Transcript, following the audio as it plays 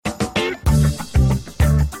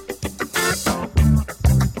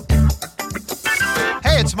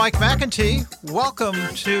Mike McIntee. Welcome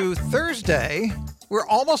to Thursday. We're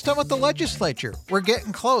almost done with the legislature. We're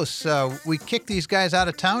getting close. We kick these guys out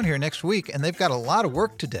of town here next week, and they've got a lot of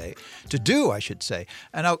work to do, I should say.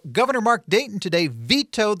 And now Governor Mark Dayton today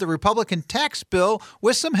vetoed the Republican tax bill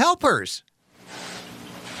with some helpers.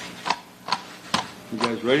 You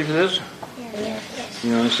guys ready for this? Yes.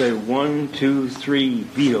 You know, say 1, 2, 3,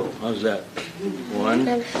 veto. How's that?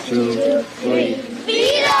 1, 2, 3.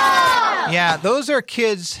 Veto! Yeah, those are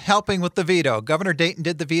kids helping with the veto. Governor Dayton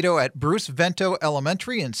did the veto at Bruce Vento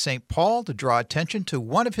Elementary in St. Paul to draw attention to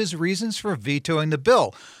one of his reasons for vetoing the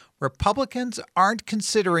bill. Republicans aren't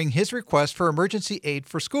considering his request for emergency aid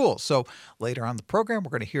for schools. So later on in the program,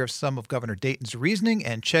 we're going to hear some of Governor Dayton's reasoning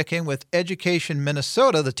and check in with Education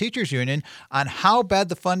Minnesota, the teachers union, on how bad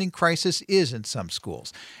the funding crisis is in some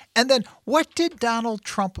schools. And then what did Donald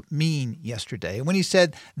Trump mean yesterday when he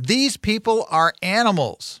said these people are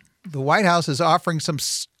animals? The White House is offering some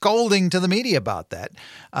scolding to the media about that,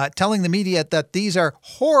 telling the media that these are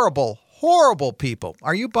horrible, horrible people.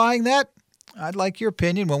 Are you buying that? I'd like your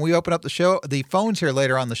opinion when we open up the phones here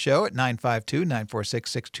later on the show at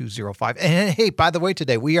 952-946-6205. And hey, by the way,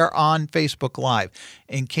 today we are on Facebook Live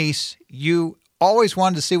in case you always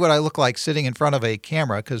wanted to see what I look like sitting in front of a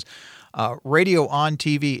camera, because radio on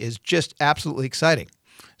TV is just absolutely exciting.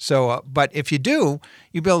 So, but if you do,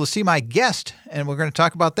 you'll be able to see my guest, and we're going to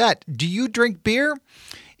talk about that. Do you drink beer?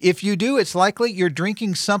 If you do, it's likely you're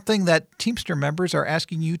drinking something that Teamster members are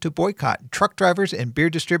asking you to boycott. Truck drivers and beer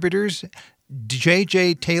distributors,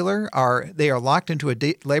 J.J. Taylor, are locked into a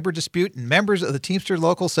labor dispute, and members of the Teamster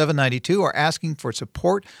Local 792 are asking for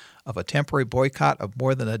support of a temporary boycott of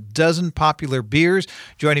more than a dozen popular beers.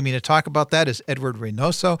 Joining me to talk about that is Edward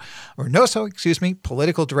Reynoso,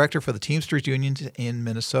 Political Director for the Teamsters Union in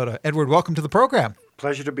Minnesota. Edward, welcome to the program.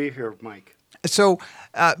 Pleasure to be here, Mike. So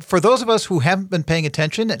for those of us who haven't been paying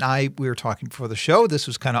attention, and we were talking before the show, this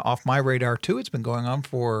was kind of off my radar too. It's been going on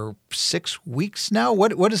for 6 weeks now.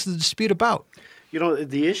 What is the dispute about? You know,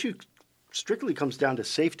 the issue strictly comes down to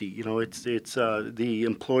safety. You know, it's the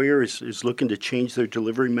employer is looking to change their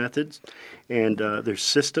delivery methods and their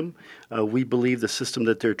system. We believe the system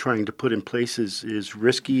that they're trying to put in place is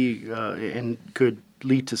risky and could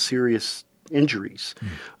lead to serious injuries.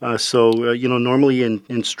 Normally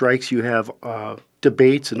in strikes you have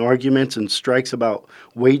debates and arguments and strikes about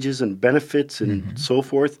wages and benefits and so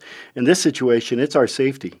forth. In this situation, it's our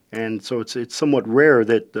safety. And so it's somewhat rare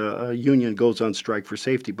that a union goes on strike for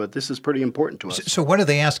safety, but this is pretty important to us. So what are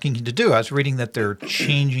they asking you to do? I was reading that they're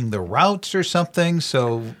changing the routes or something,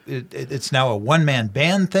 so it's now a one-man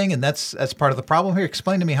band thing, and that's part of the problem here.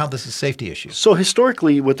 Explain to me how this is a safety issue. So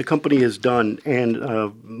historically, what the company has done, and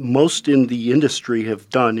most in the industry have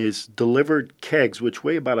done, is delivered kegs, which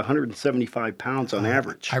weigh about 175 pounds on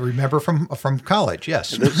average. I remember from college, yes.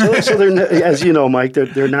 So they're, as you know, Mike,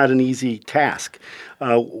 they're not an easy task.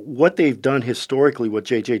 What they've done historically, what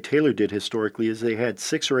J.J. Taylor did historically, is they had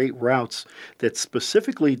 6 or 8 routes that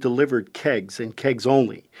specifically delivered kegs and kegs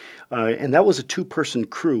only. And that was a 2-person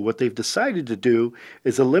crew. What they've decided to do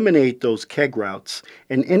is eliminate those keg routes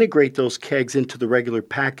and integrate those kegs into the regular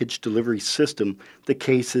package delivery system, the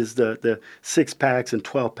cases, the 6-packs and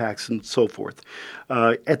 12-packs and so forth.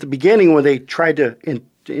 At the beginning, when they tried to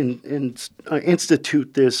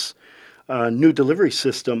institute this new delivery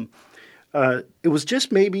system, it was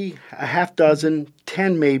just maybe a half dozen,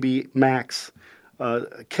 10 maybe max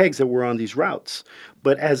kegs that were on these routes.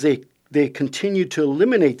 But as they continued to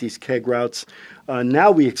eliminate these keg routes,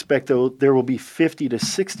 now we expect there will be 50 to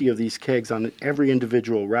 60 of these kegs on every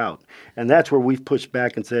individual route. And that's where we've pushed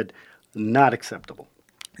back and said, not acceptable.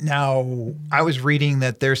 Now, I was reading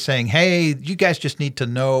that they're saying, hey, you guys just need to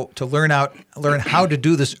learn how to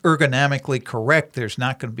do this ergonomically correct. There's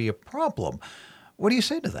not going to be a problem. What do you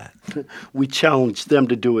say to that? We challenge them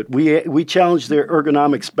to do it. We challenge their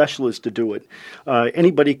ergonomic specialists to do it. Not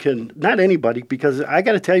anybody, because I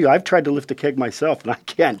got to tell you, I've tried to lift a keg myself, and I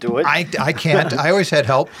can't do it. I can't. I always had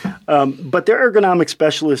help. But their ergonomic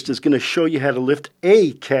specialist is going to show you how to lift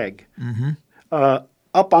a keg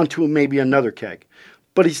up onto maybe another keg.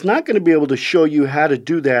 But he's not going to be able to show you how to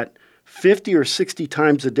do that 50 or 60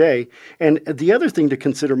 times a day. And the other thing to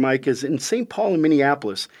consider, Mike, is in St. Paul and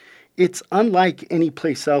Minneapolis, it's unlike any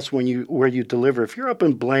place else where you deliver. If you're up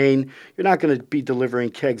in Blaine, you're not going to be delivering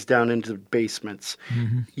kegs down into basements.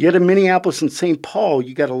 Yet in Minneapolis and St. Paul,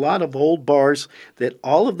 you got a lot of old bars that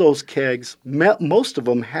all of those kegs, most of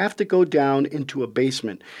them have to go down into a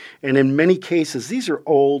basement. And in many cases, these are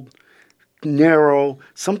old, narrow,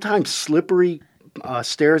 sometimes slippery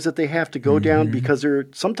stairs that they have to go down because they're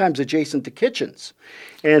sometimes adjacent to kitchens.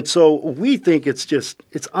 And so we think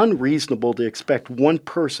it's unreasonable to expect one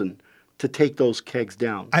person to take those kegs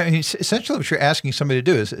down. I mean, essentially what you're asking somebody to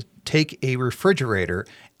do is take a refrigerator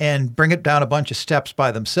and bring it down a bunch of steps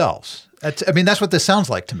by themselves. That's what this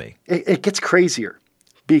sounds like to me. It gets crazier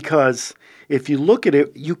because if you look at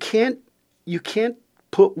it, you can't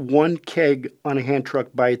put one keg on a hand truck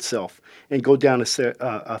by itself and go down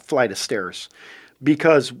a flight of stairs.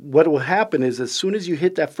 Because what will happen is as soon as you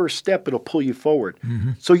hit that first step, it'll pull you forward.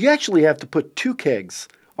 So you actually have to put 2 kegs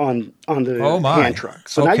on the hand truck.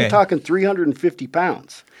 So now you're talking 350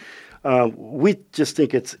 pounds. We just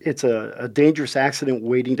think it's a dangerous accident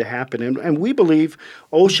waiting to happen. And we believe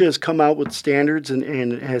OSHA has come out with standards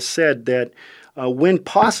and has said that when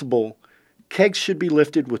possible, kegs should be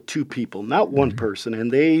lifted with 2 people, not one person.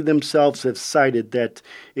 And they themselves have cited that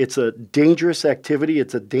it's a dangerous activity,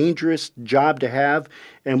 it's a dangerous job to have,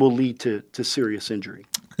 and will lead to serious injury.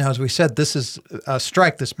 Now, as we said, this is a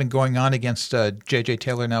strike that's been going on against J.J.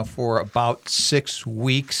 Taylor now for about 6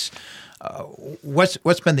 weeks.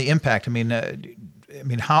 What's been the impact?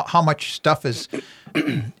 How much stuff is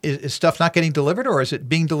stuff not getting delivered, or is it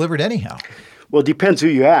being delivered anyhow? Well, it depends who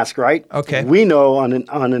you ask, right? Okay. We know on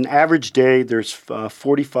an average day, there's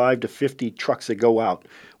 45 to 50 trucks that go out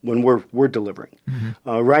when we're delivering.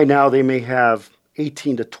 Right now, they may have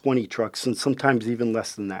 18 to 20 trucks, and sometimes even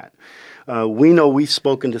less than that. We know we've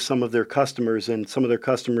spoken to some of their customers, and some of their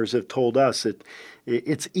customers have told us that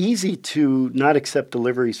it's easy to not accept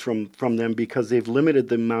deliveries from them because they've limited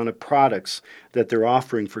the amount of products that they're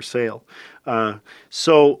offering for sale.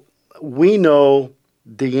 So we know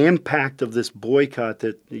the impact of this boycott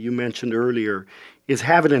that you mentioned earlier is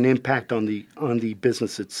having an impact on the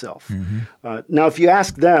business itself. Now, if you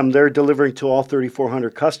ask them, they're delivering to all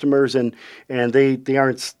 3,400 customers, and they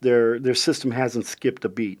aren't their system hasn't skipped a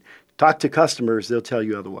beat. Talk to customers; they'll tell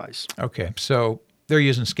you otherwise. Okay, so they're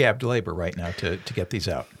using scabbed labor right now to get these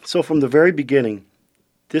out. So from the very beginning,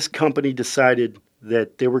 this company decided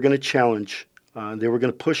that they were going to challenge. They were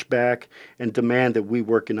going to push back and demand that we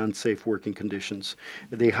work in unsafe working conditions.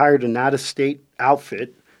 They hired an out-of-state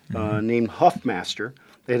outfit named Huffmaster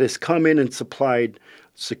that has come in and supplied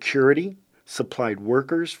security, supplied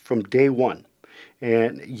workers from day one.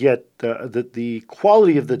 And yet the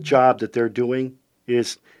quality of the job that they're doing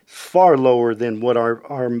is far lower than what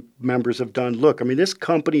our members have done. Look, this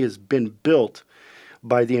company has been built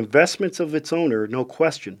by the investments of its owner, no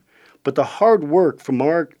question. But the hard work from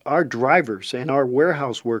our drivers and our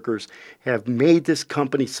warehouse workers have made this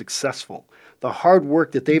company successful. The hard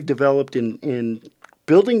work that they've developed in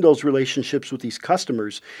building those relationships with these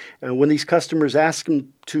customers, and when these customers ask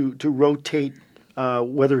them to rotate,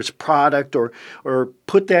 whether it's product or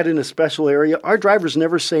put that in a special area, our drivers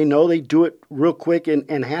never say no. They do it real quick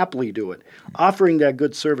and happily do it, offering that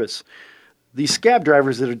good service. These scab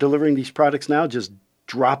drivers that are delivering these products now just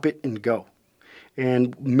drop it and go.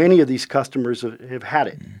 And many of these customers have had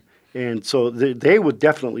it. And so they would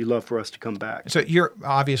definitely love for us to come back. So you're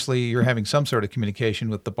having some sort of communication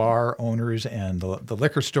with the bar owners and the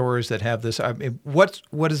liquor stores that have this. What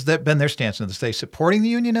has that been their stance on this? Are they supporting the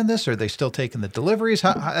union in this? Or are they still taking the deliveries?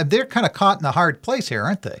 They're kind of caught in a hard place here,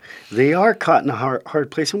 aren't they? They are caught in a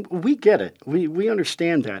hard place. And we get it. We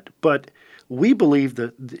understand that. But we believe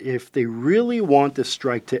that if they really want this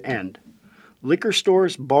strike to end, liquor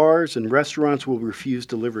stores, bars, and restaurants will refuse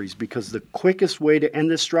deliveries because the quickest way to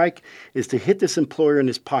end this strike is to hit this employer in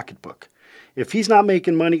his pocketbook. If he's not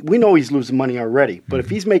making money, we know he's losing money already, but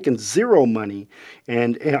if he's making zero money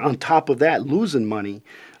and on top of that losing money,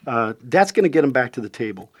 that's going to get him back to the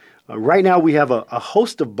table. Right now we have a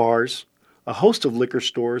host of bars, a host of liquor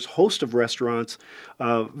stores, host of restaurants,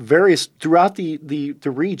 various throughout the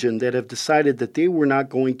region that have decided that they were not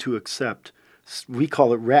going to accept, we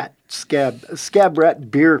call it Scab Rat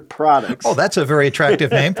beer products. Oh, that's a very attractive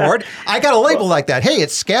name for it. I got a label like that. Hey,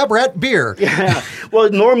 it's Scab Rat beer. Yeah. Well,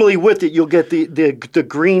 normally with it, you'll get the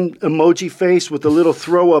green emoji face with the little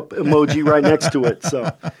throw up emoji right next to it.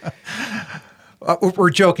 So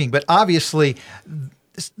we're joking, but obviously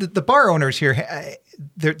the bar owners here,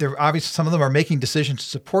 they're obviously some of them are making decisions to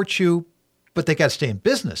support you, but they got to stay in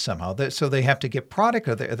business somehow. So they have to get product.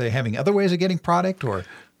 Are they having other ways of getting product or?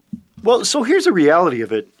 Well, so here's the reality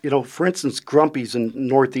of it. For instance, Grumpy's in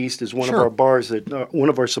Northeast is one of our bars that one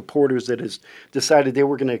of our supporters that has decided they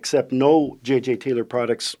were going to accept no J.J. Taylor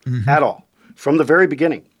products at all from the very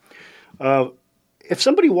beginning. If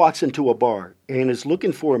somebody walks into a bar and is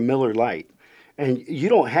looking for a Miller Lite and you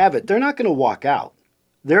don't have it, they're not going to walk out.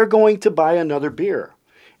 They're going to buy another beer.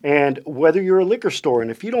 And whether you're a liquor store and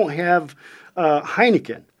if you don't have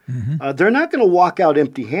Heineken, They're not going to walk out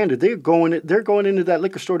empty-handed. They're going into that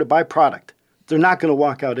liquor store to buy product. They're not going to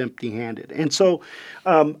walk out empty-handed. And so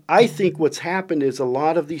I think what's happened is a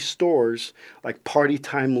lot of these stores, like Party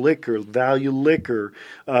Time Liquor, Value Liquor,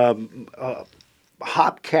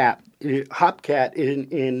 Hopcat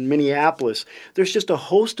in Minneapolis, there's just a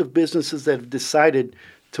host of businesses that have decided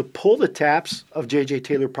to pull the taps of J.J.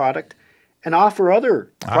 Taylor product and offer other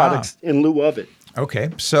products in lieu of it. Okay,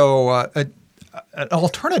 so an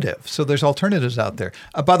alternative. So there's alternatives out there.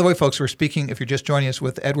 By the way, folks, we're speaking, if you're just joining us,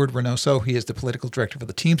 with Edward Reynoso. He is the political director for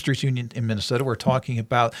the Teamsters Union in Minnesota. We're talking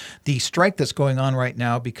about the strike that's going on right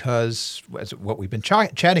now because, as what we've been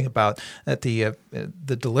chatting about, that the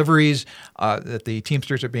deliveries that the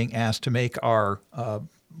Teamsters are being asked to make are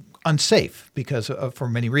unsafe because for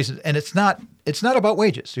many reasons. And it's not about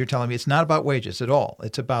wages. You're telling me it's not about wages at all.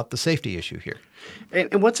 It's about the safety issue here.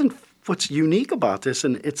 And what's unique about this,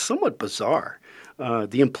 and it's somewhat bizarre,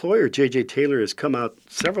 the employer, J.J. Taylor, has come out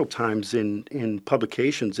several times in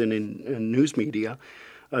publications and in news media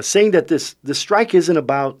saying that this strike isn't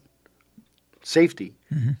about safety.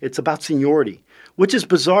 It's about seniority, which is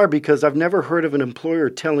bizarre because I've never heard of an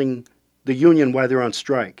employer telling the union why they're on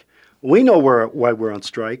strike. We know why we're on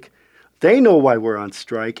strike. They know why we're on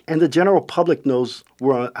strike, and the general public knows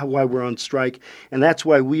why we're on strike, and that's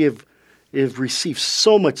why we have received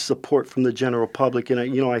so much support from the general public. And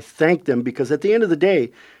I thank them because at the end of the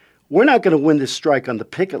day, we're not going to win this strike on the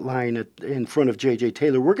picket line in front of J.J.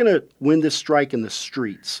 Taylor. We're going to win this strike in the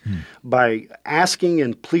streets by asking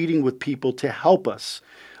and pleading with people to help us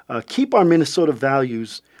keep our Minnesota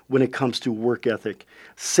values when it comes to work ethic.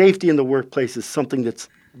 Safety in the workplace is something that's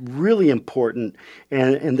really important,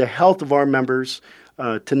 and the health of our members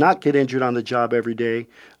to not get injured on the job every day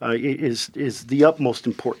is the utmost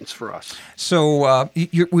importance for us. So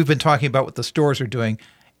we've been talking about what the stores are doing.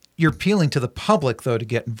 You're appealing to the public, though, to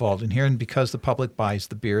get involved in here, and because the public buys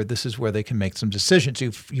the beer, this is where they can make some decisions.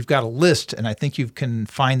 You've got a list, and I think you can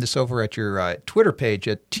find this over at your Twitter page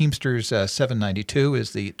at Teamsters792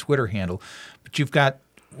 is the Twitter handle. But you've got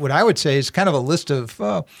what I would say is kind of a list of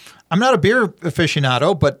I'm not a beer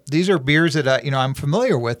aficionado, but these are beers that I'm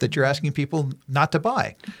familiar with that you're asking people not to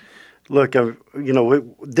buy. Look,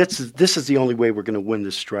 this is the only way we're going to win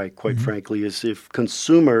this strike, quite frankly, is if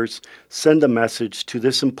consumers send a message to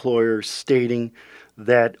this employer stating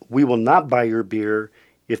that we will not buy your beer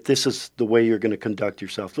if this is the way you're going to conduct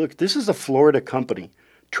yourself. Look, this is a Florida company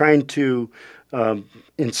trying to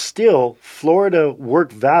instill Florida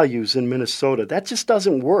work values in Minnesota. That just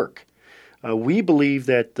doesn't work. We believe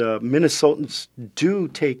that Minnesotans do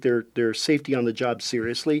take their safety on the job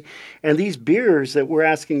seriously, and these beers that we're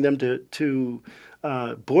asking them to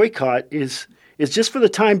boycott is just for the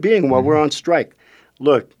time being while we're on strike.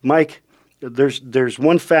 Look, Mike, there's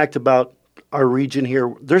one fact about our region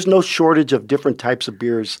here. There's no shortage of different types of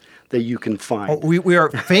beers that you can find. We are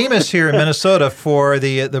famous here in Minnesota for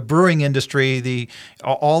the brewing industry,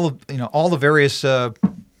 all the various.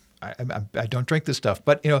 I don't drink this stuff,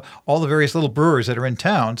 but all the various little brewers that are in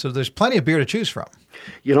town. So there's plenty of beer to choose from.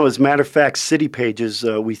 As a matter of fact, City Pages,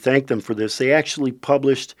 we thank them for this. They actually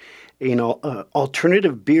published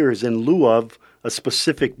alternative beers in lieu of a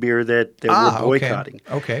specific beer that we're boycotting.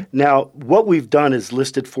 Okay. Now, what we've done is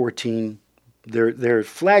listed 14. They're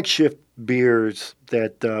flagship beers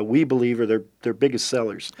that we believe are their biggest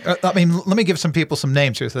sellers. Let me give some people some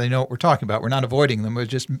names here so they know what we're talking about. We're not avoiding them. We're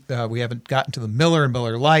just we haven't gotten to the Miller and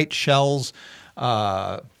Miller Lite, Shells.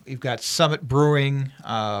 You've got Summit Brewing,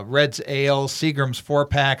 Red's Ale, Seagram's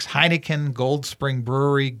 4-packs, Heineken, Gold Spring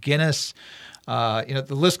Brewery, Guinness. The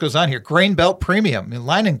list goes on here. Grain Belt Premium,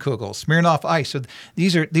 Leinenkugel, Smirnoff Ice. So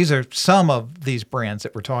these are some of these brands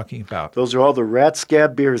that we're talking about. Those are all the rat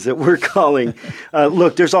scab beers that we're calling.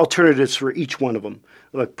 Look, there's alternatives for each one of them.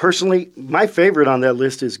 Look, personally, my favorite on that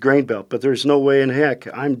list is Grain Belt, but there's no way in heck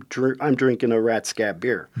I'm drinking a rat scab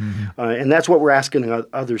beer. And that's what we're asking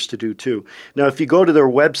others to do too. Now, if you go to their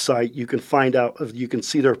website, you can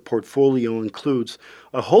see their portfolio includes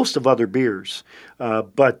a host of other beers,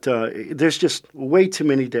 but there's just way too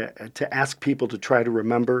many to ask people to try to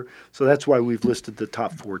remember. So that's why we've listed the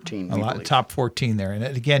top 14. Top 14 there. And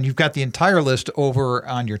again, you've got the entire list over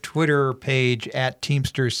on your Twitter page at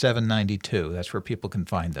Teamsters792. That's where people can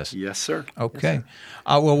find this. Yes, sir. Okay. Yes,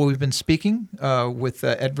 sir. Well, we've been speaking with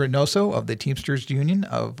Ed Reynoso of the Teamsters Union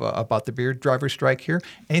about the beer driver strike here.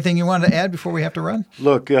 Anything you wanted to add before we have to run?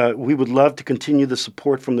 Look, we would love to continue the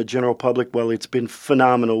support from the general public. Well, it's been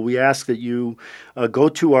phenomenal. We ask that you go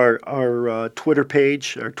to our Twitter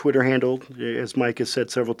page, our Twitter handle, as Mike has said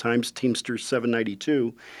several times,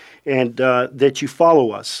 Teamsters792, and that you follow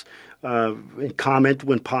us. and comment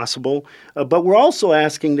when possible. But we're also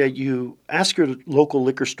asking that you ask your local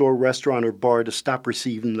liquor store, restaurant, or bar to stop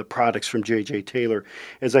receiving the products from J.J. Taylor.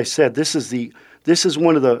 As I said, this is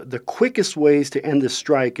one of the quickest ways to end this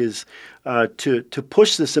strike is to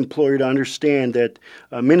push this employer to understand that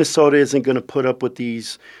Minnesota isn't going to put up with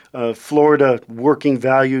these Florida working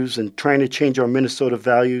values and trying to change our Minnesota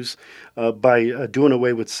values by doing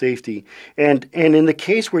away with safety. And in the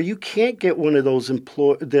case where you can't get one of those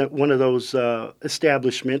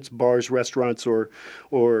establishments, bars, restaurants, or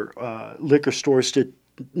liquor stores to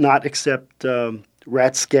not accept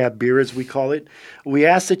rat scab beer, as we call it, we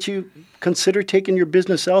ask that you consider taking your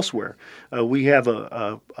business elsewhere. We have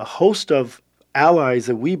a host of allies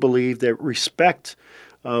that we believe that respect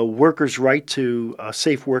workers' right to a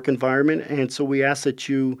safe work environment, and so we ask that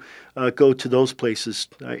you go to those places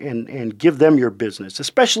and give them your business,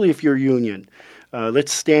 especially if you're union.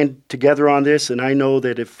 Let's stand together on this, and I know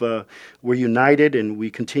that if we're united and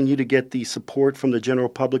we continue to get the support from the general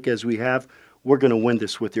public as we have, we're going to win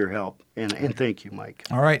this with your help. And thank you, Mike.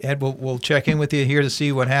 All right, Ed, we'll check in with you here to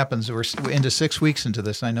see what happens. We're into 6 weeks into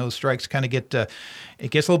this. I know strikes kind of it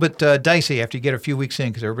gets a little bit dicey after you get a few weeks in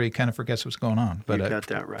because everybody kind of forgets what's going on. But you got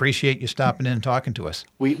that right. Appreciate you stopping in and talking to us.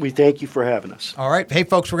 We thank you for having us. All right. Hey,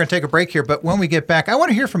 folks, we're going to take a break here. But when we get back, I want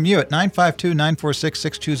to hear from you at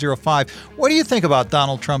 952-946-6205. What do you think about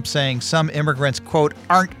Donald Trump saying some immigrants, quote,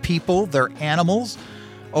 aren't people, they're animals?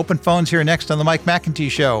 Open phones here next on the Mike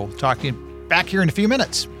McIntee Show. Talk to you back here in a few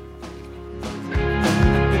minutes.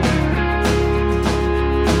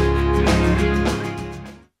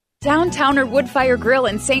 Downtowner Woodfire Grill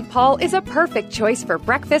in St. Paul is a perfect choice for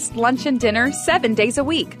breakfast, lunch, and dinner 7 days a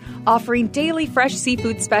week, offering daily fresh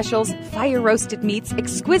seafood specials, fire-roasted meats,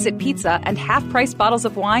 exquisite pizza, and half-price bottles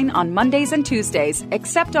of wine on Mondays and Tuesdays,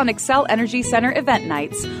 except on Xcel Energy Center event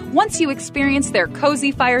nights. Once you experience their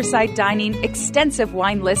cozy fireside dining, extensive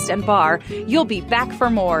wine list, and bar, you'll be back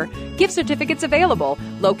for more. Gift certificates available,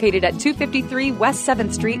 located at 253 West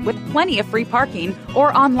 7th Street with plenty of free parking,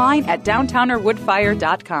 or online at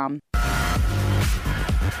downtownerwoodfire.com.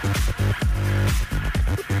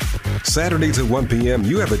 Saturdays at 1 p.m.,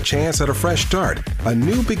 you have a chance at a fresh start, a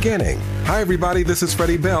new beginning. Hi, everybody. This is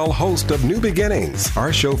Freddie Bell, host of New Beginnings.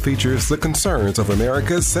 Our show features the concerns of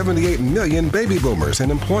America's 78 million baby boomers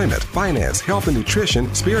in employment, finance, health and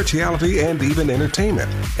nutrition, spirituality, and even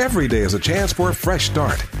entertainment. Every day is a chance for a fresh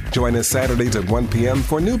start. Join us Saturdays at 1 p.m.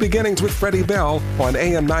 for New Beginnings with Freddie Bell on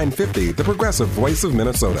AM 950, the progressive voice of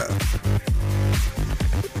Minnesota.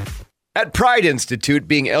 At Pride Institute,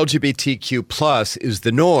 being LGBTQ+ is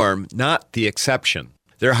the norm, not the exception.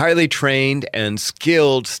 Their highly trained and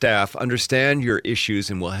skilled staff understand your issues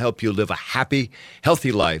and will help you live a happy,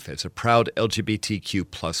 healthy life as a proud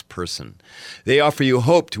LGBTQ+ person. They offer you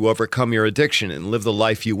hope to overcome your addiction and live the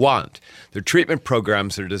life you want. Their treatment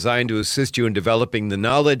programs are designed to assist you in developing the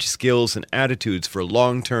knowledge, skills, and attitudes for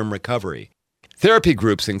long-term recovery. Therapy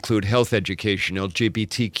groups include health education,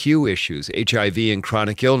 LGBTQ issues, HIV and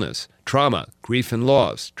chronic illness, trauma, grief and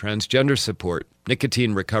loss, transgender support,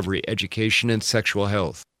 nicotine recovery education, and sexual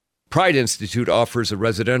health. Pride Institute offers a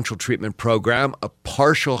residential treatment program, a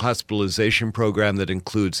partial hospitalization program that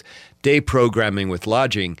includes day programming with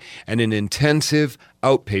lodging, and an intensive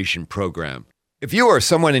outpatient program. If you or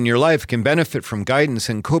someone in your life can benefit from guidance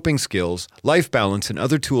and coping skills, life balance, and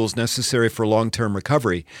other tools necessary for long-term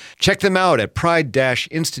recovery, check them out at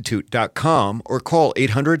pride-institute.com or call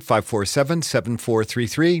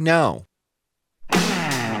 800-547-7433 now.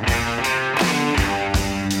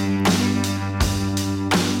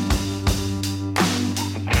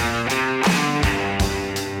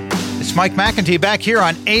 It's Mike McIntee back here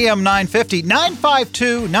on AM 950,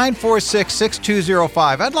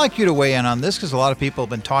 952-946-6205. I'd like you to weigh in on this because a lot of people have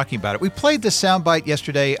been talking about it. We played this soundbite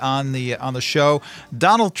yesterday on the show.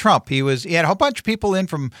 Donald Trump, he had a whole bunch of people in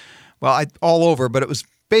from, all over, but it was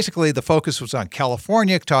basically the focus was on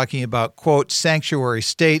California, talking about, quote, sanctuary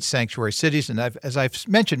states, sanctuary cities. And as I've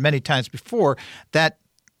mentioned many times before, that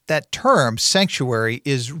term, sanctuary,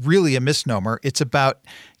 is really a misnomer. It's about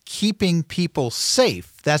keeping people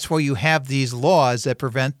safe. That's why you have these laws that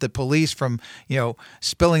prevent the police from,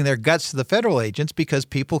 spilling their guts to the federal agents because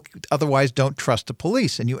people otherwise don't trust the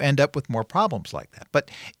police, and you end up with more problems like that.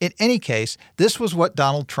 But in any case, this was what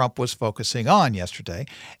Donald Trump was focusing on yesterday,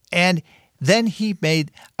 and then he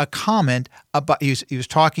made a comment about, he was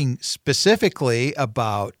talking specifically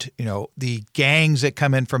about, the gangs that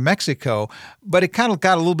come in from Mexico, but it kind of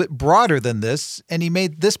got a little bit broader than this, and he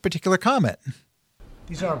made this particular comment.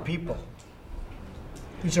 These aren't people.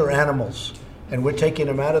 These are animals. And we're taking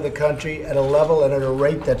them out of the country at a level and at a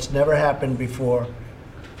rate that's never happened before.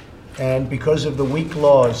 And because of the weak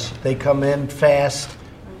laws, they come in fast.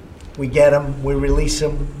 We get them, we release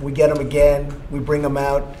them, we get them again, we bring them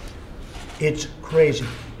out. It's crazy.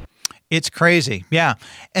 It's crazy, yeah.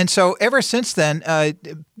 And so ever since then,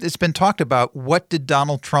 it's been talked about, what did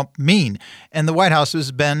Donald Trump mean? And the White House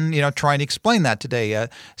has been, trying to explain that today.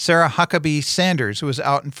 Sarah Huckabee Sanders was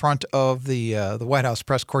out in front of the White House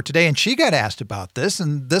press corps today, and she got asked about this,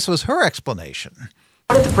 and this was her explanation.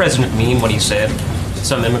 What did the president mean when he said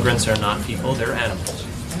some immigrants are not people, they're animals?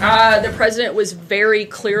 The president was very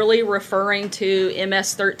clearly referring to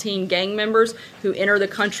MS-13 gang members who enter the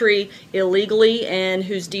country illegally and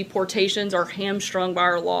whose deportations are hamstrung by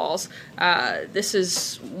our laws. This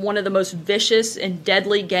is one of the most vicious and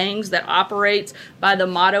deadly gangs that operates by the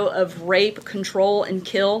motto of rape, control, and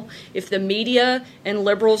kill. If the media and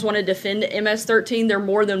liberals want to defend MS-13, they're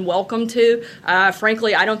more than welcome to.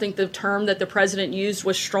 Frankly, I don't think the term that the president used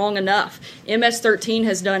was strong enough. MS-13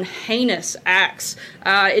 has done heinous acts.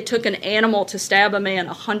 It took an animal to stab a man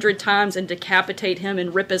 100 times and decapitate him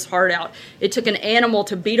and rip his heart out. It took an animal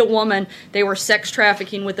to beat a woman they were sex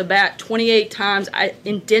trafficking with a bat 28 times,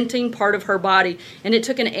 indenting part of her body. And it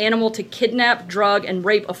took an animal to kidnap, drug, and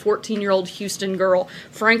rape a 14-year-old Houston girl.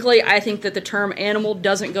 Frankly, I think that the term animal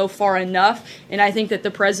doesn't go far enough, and I think that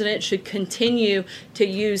the president should continue to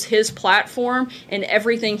use his platform and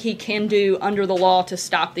everything he can do under the law to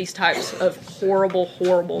stop these types of horrible,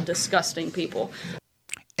 horrible, disgusting people.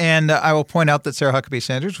 And I will point out that Sarah Huckabee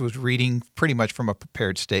Sanders was reading pretty much from a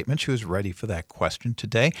prepared statement. She was ready for that question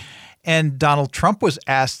today. And Donald Trump was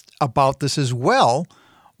asked about this as well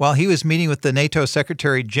while he was meeting with the NATO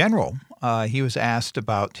Secretary General. He was asked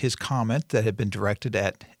about his comment that had been directed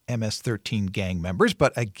at MS-13 gang members.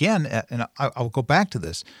 But again, and I'll go back to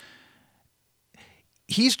this,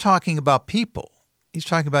 he's talking about people. He's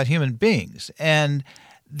talking about human beings. And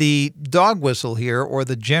the dog whistle here, or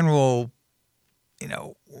the general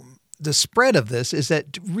the spread of this, is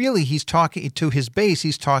that really he's talking to his base.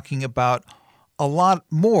 He's talking about a lot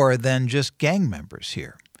more than just gang members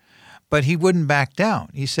here. But he wouldn't back down.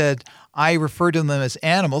 He said, I refer to them as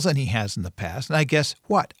animals, and he has in the past. And I guess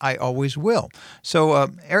what? I always will. So,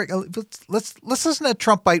 Eric, let's listen to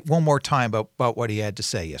Trump bite one more time about what he had to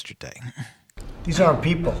say yesterday. These aren't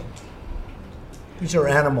people. These are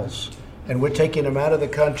animals. And we're taking them out of the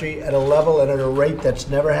country at a level and at a rate that's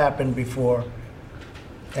never happened before.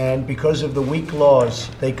 And because of the weak laws,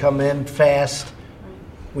 they come in fast.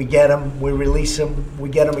 We get them, we release them, we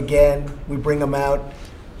get them again, we bring them out.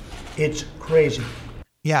 It's crazy.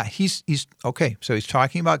 Yeah, he's okay. So he's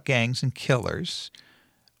talking about gangs and killers,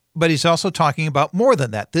 but he's also talking about more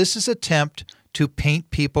than that. This is an attempt to paint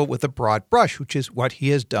people with a broad brush, which is what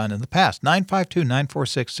he has done in the past.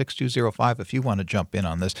 952-946-6205 if you want to jump in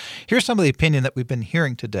on this. Here's some of the opinion that we've been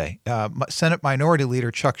hearing today. Senate Minority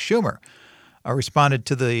Leader Chuck Schumer responded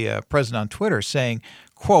to the president on Twitter saying,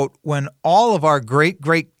 quote, when all of our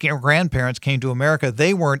great-great-grandparents came to America,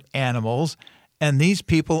 they weren't animals, and these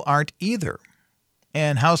people aren't either.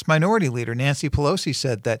 And House Minority Leader Nancy Pelosi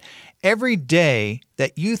said that every day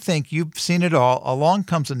that you think you've seen it all, along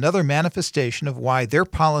comes another manifestation of why their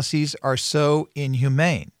policies are so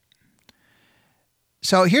inhumane.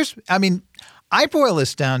 So I boil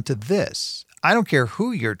this down to this. I don't care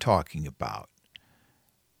who you're talking about.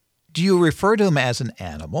 Do you refer to them as an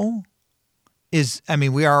animal?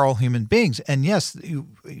 We are all human beings. And yes,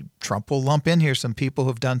 Trump will lump in here some people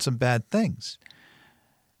who've done some bad things.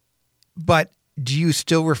 But do you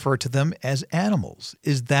still refer to them as animals?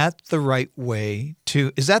 Is that the right way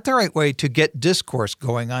to get discourse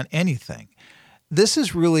going on anything? This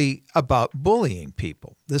is really about bullying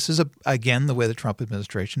people. This is, again, the way the Trump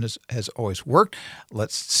administration has always worked.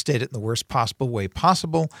 Let's state it in the worst possible way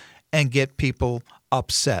possible and get people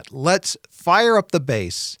upset. Let's fire up the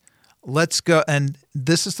base. Let's go. And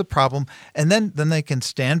this is the problem. And then they can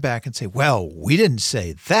stand back and say, well, we didn't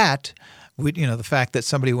say that. The fact that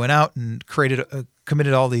somebody went out and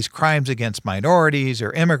committed all these crimes against minorities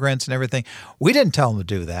or immigrants and everything, we didn't tell them to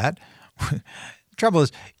do that. Trouble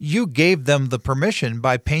is, you gave them the permission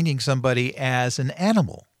by painting somebody as an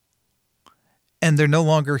animal, and they're no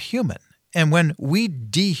longer human. And when we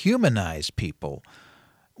dehumanize people,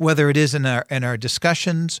 whether it is in our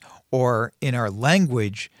discussions or in our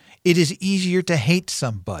language, it is easier to hate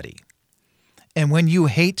somebody. And when you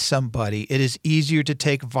hate somebody, it is easier to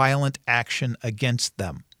take violent action against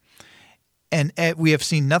them. And we have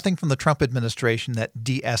seen nothing from the Trump administration that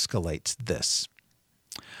de-escalates this.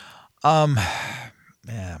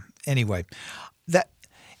 Anyway,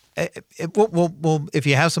 Well, if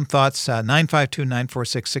you have some thoughts,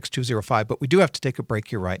 952-946-6205. But we do have to take a break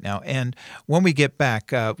here right now. And when we get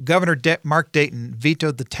back, Governor Mark Dayton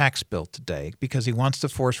vetoed the tax bill today because he wants to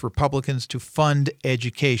force Republicans to fund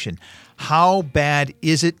education. How bad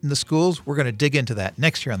is it in the schools? We're going to dig into that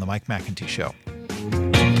next year on the Mike McIntee Show.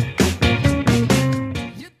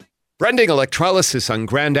 Brending Electrolysis on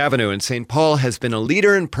Grand Avenue in St. Paul has been a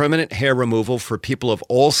leader in permanent hair removal for people of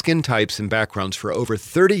all skin types and backgrounds for over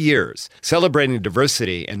 30 years, celebrating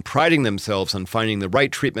diversity and priding themselves on finding the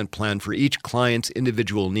right treatment plan for each client's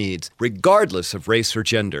individual needs, regardless of race or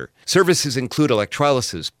gender. Services include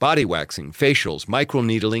electrolysis, body waxing, facials,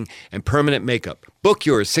 microneedling, and permanent makeup. Book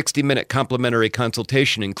your 60-minute complimentary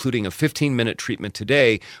consultation, including a 15-minute treatment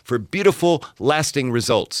today for beautiful, lasting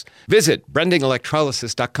results. Visit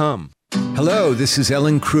brendingelectrolysis.com. Hello, this is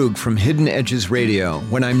Ellen Krug from Hidden Edges Radio.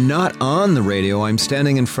 When I'm not on the radio, I'm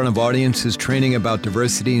standing in front of audiences training about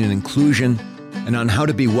diversity and inclusion and on how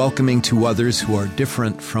to be welcoming to others who are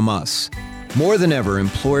different from us. More than ever,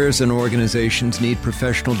 employers and organizations need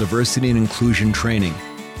professional diversity and inclusion training.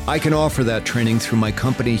 I can offer that training through my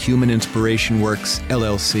company, Human Inspiration Works,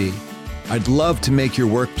 LLC. I'd love to make your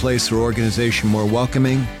workplace or organization more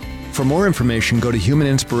welcoming. For more information, go to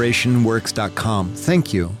humaninspirationworks.com.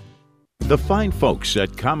 Thank you. The fine folks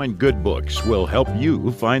at Common Good Books will help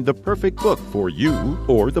you find the perfect book for you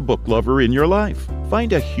or the book lover in your life.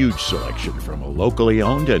 Find a huge selection from a locally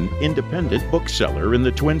owned and independent bookseller in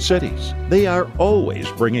the Twin Cities. They are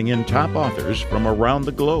always bringing in top authors from around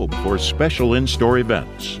the globe for special in-store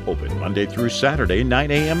events. Open Monday through Saturday,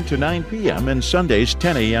 9 a.m. to 9 p.m. and Sundays,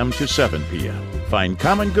 10 a.m. to 7 p.m. Find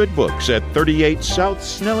Common Good Books at 38 South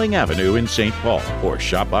Snelling Avenue in St. Paul or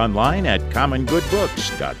shop online at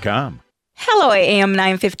commongoodbooks.com. Hello, AM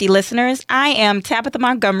 950 listeners. I am Tabitha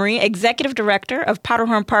Montgomery, Executive Director of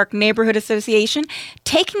Powderhorn Park Neighborhood Association,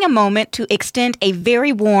 taking a moment to extend a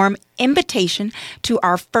very warm invitation to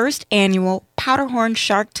our first annual Powderhorn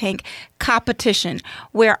Shark Tank competition,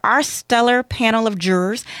 where our stellar panel of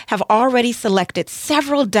jurors have already selected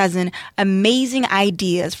several dozen amazing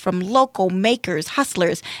ideas from local makers,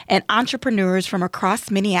 hustlers, and entrepreneurs from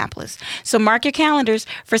across Minneapolis. So mark your calendars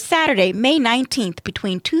for Saturday, May 19th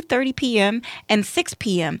between 2:30 p.m. and 6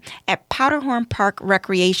 p.m. at Powderhorn Park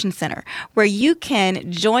Recreation Center, where you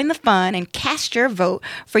can join the fun and cast your vote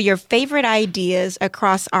for your favorite ideas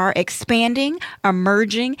across our expanding,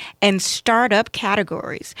 emerging, and startup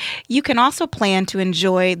categories. You can also plan to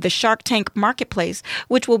enjoy the Shark Tank Marketplace,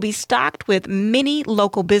 which will be stocked with many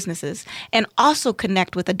local businesses, and also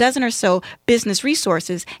connect with a dozen or so business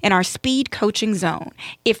resources in our speed coaching zone,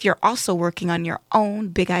 if you're also working on your own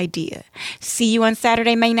big idea. See you on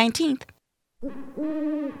Saturday, May 19th.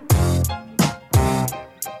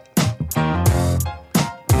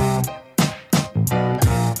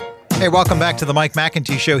 Hey, welcome back to the Mike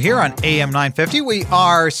McIntee Show here on AM 950. We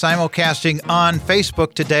are simulcasting on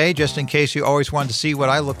Facebook today, just in case you always wanted to see what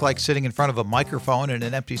I look like sitting in front of a microphone in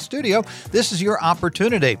an empty studio. This is your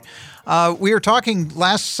opportunity. We were talking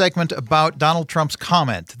last segment about Donald Trump's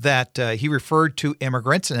comment that he referred to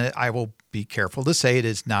immigrants, and I will be careful to say it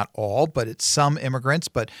is not all, but it's some immigrants,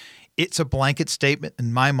 but it's a blanket statement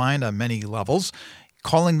in my mind on many levels,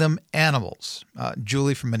 calling them animals.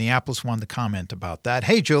 Julie from Minneapolis wanted to comment about that.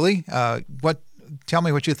 Hey, Julie, tell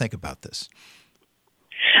me what you think about this.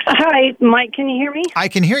 Hi, Mike. Can you hear me? I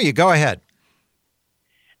can hear you. Go ahead.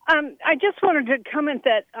 I just wanted to comment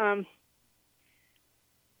that, I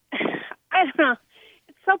don't know,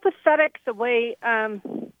 it's so pathetic the way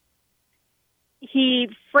he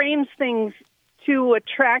frames things to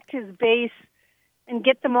attract his base and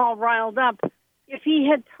get them all riled up. If he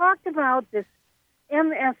had talked about this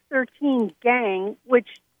MS-13 gang, which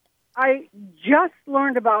I just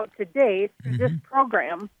learned about today through this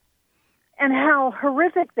program, and how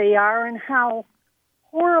horrific they are and how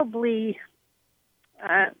horribly,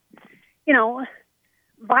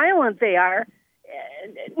 violent they are,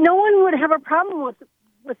 no one would have a problem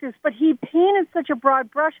with this. But he painted such a broad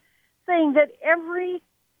brush, saying that every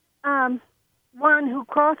one who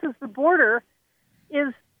crosses the border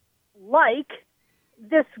is like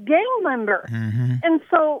this gang member. Mm-hmm. And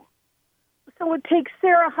so it takes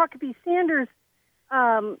Sarah Huckabee Sanders'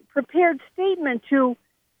 prepared statement to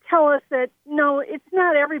tell us that, no, it's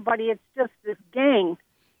not everybody, it's just this gang.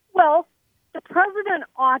 Well, the president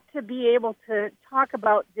ought to be able to talk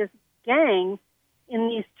about this gang in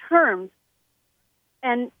these terms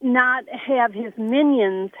and not have his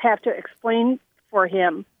minions have to explain for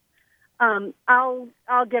him.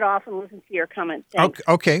 I'll get off and listen to your comments.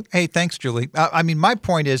 Okay. Hey, thanks, Julie. I mean, my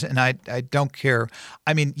point is, and I don't care.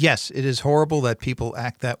 I mean, yes, it is horrible that people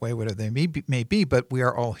act that way, whatever they may be, but we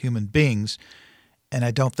are all human beings, and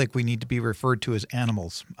I don't think we need to be referred to as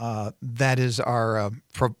animals. That is our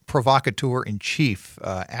provocateur in chief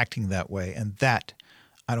acting that way, and that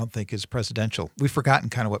I don't think is presidential. We've forgotten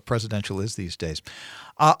kind of what presidential is these days.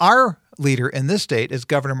 Our leader in this state is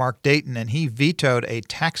Governor Mark Dayton, and he vetoed a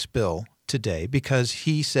tax bill today because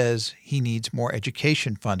he says he needs more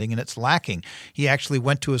education funding and it's lacking. He actually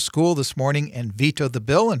went to a school this morning and vetoed the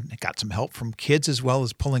bill and got some help from kids as well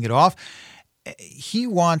as pulling it off. He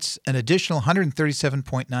wants an additional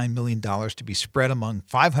 $137.9 million to be spread among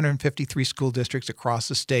 553 school districts across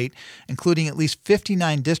the state, including at least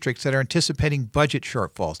 59 districts that are anticipating budget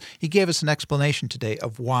shortfalls. He gave us an explanation today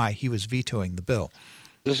of why he was vetoing the bill.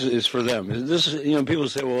 This is for them. This is, people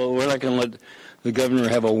say, well, we're not going to let the governor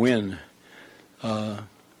have a win.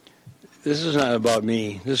 This is not about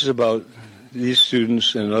me. This is about these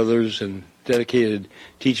students and others and dedicated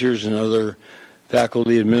teachers and other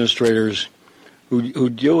faculty administrators who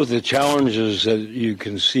deal with the challenges that you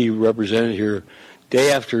can see represented here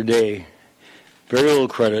day after day. Very little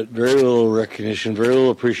credit, very little recognition, very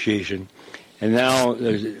little appreciation. And now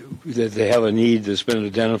that they have a need that's been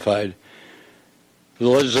identified, the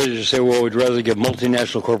legislators say, well, we'd rather give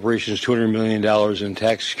multinational corporations $200 million in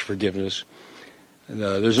tax forgiveness.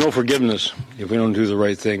 There's no forgiveness if we don't do the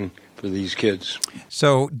right thing for these kids.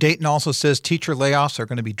 So Dayton also says teacher layoffs are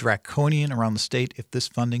going to be draconian around the state if this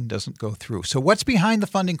funding doesn't go through. So what's behind the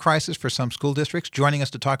funding crisis for some school districts? Joining us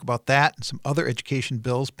to talk about that and some other education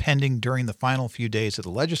bills pending during the final few days of the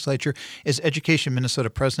legislature is Education Minnesota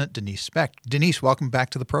President Denise Specht. Denise, welcome back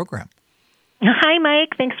to the program. Hi,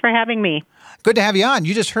 Mike. Thanks for having me. Good to have you on.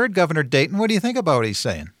 You just heard Governor Dayton. What do you think about what he's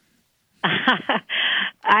saying?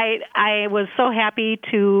 I was so happy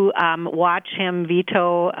to watch him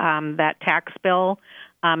veto that tax bill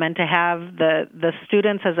and to have the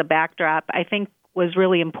students as a backdrop, I think was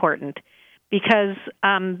really important because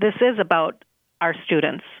this is about our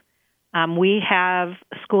students. We have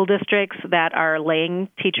school districts that are laying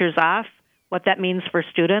teachers off. What that means for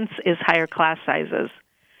students is higher class sizes.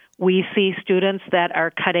 We see students that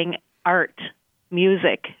are cutting art,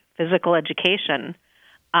 music, physical education.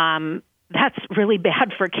 That's really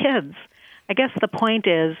bad for kids. I guess the point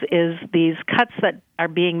is these cuts that are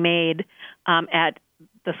being made at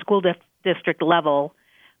the school district level,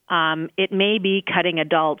 it may be cutting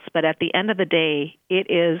adults, but at the end of the day, it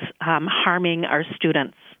is harming our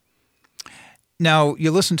students. Now,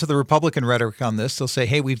 you listen to the Republican rhetoric on this. They'll say,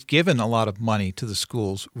 hey, we've given a lot of money to the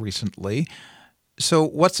schools recently. So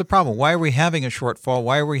what's the problem? Why are we having a shortfall?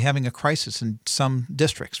 Why are we having a crisis in some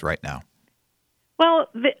districts right now? Well,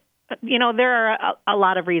 there are a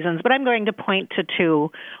lot of reasons, but I'm going to point to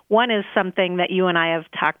two. One is something that you and I have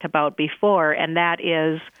talked about before, and that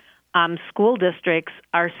is school districts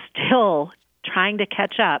are still trying to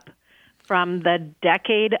catch up from the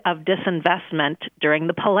decade of disinvestment during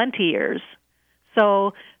the Pawlenty years.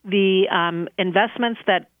 So the investments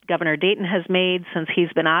that Governor Dayton has made since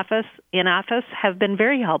he's been in office have been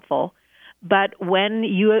very helpful. But when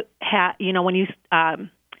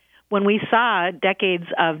when we saw decades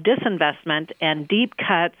of disinvestment and deep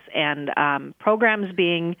cuts and programs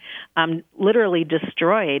being literally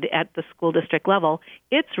destroyed at the school district level,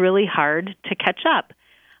 it's really hard to catch up.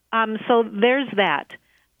 So there's that.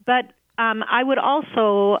 But I would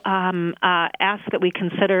also ask that we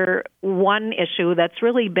consider one issue that's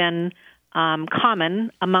really been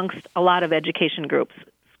common amongst a lot of education groups,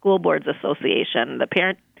 School Boards Association, the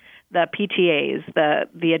PTAs,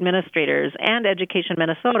 the administrators, and Education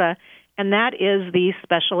Minnesota, and that is the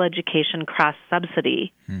special education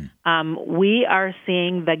cross-subsidy. We are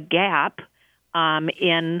seeing the gap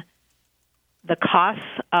in the costs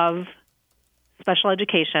of special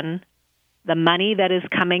education, the money that is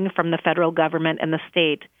coming from the federal government and the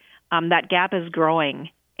state. That gap is growing,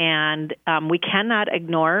 and we cannot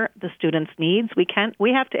ignore the students' needs.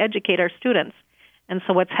 We have to educate our students. And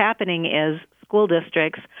so what's happening is school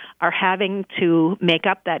districts are having to make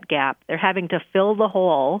up that gap. They're having to fill the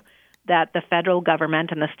hole that the federal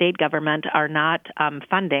government and the state government are not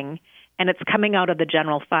funding, and it's coming out of the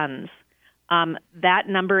general funds. That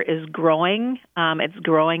number is growing. It's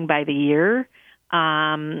growing by the year.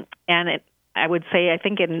 And I would say, I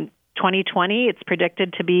think in 2020, it's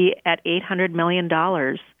predicted to be at $800 million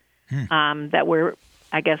that we're,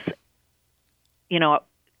 I guess,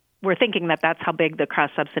 we're thinking that that's how big the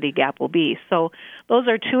cross-subsidy gap will be. So those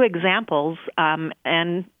are two examples, and,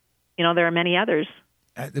 there are many others.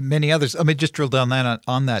 Many others. Let me just drill down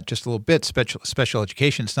on that just a little bit. Special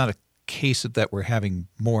education, it's not a case that we're having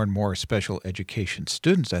more and more special education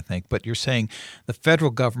students, I think. But you're saying the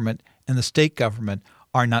federal government and the state government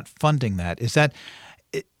are not funding that. Is that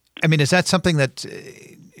something that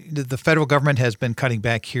the federal government has been cutting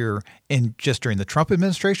back here just during the Trump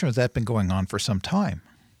administration, or has that been going on for some time?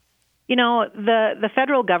 You know, the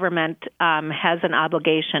federal government has an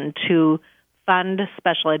obligation to fund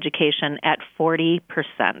special education at 40%.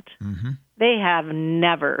 Mm-hmm. They have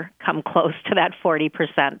never come close to that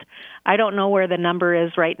 40%. I don't know where the number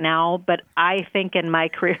is right now, but I think in my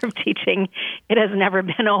career of teaching, it has never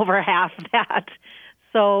been over half that.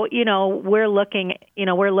 So, we're looking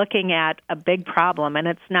at a big problem, and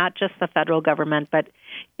it's not just the federal government, but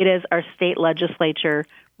it is our state legislature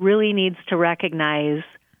really needs to recognize,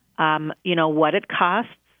 what it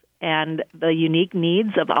costs and the unique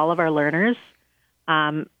needs of all of our learners.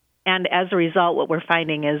 And as a result, what we're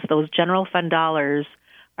finding is those general fund dollars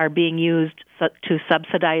are being used to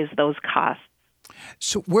subsidize those costs.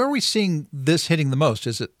 So where are we seeing this hitting the most?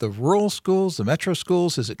 Is it the rural schools, the metro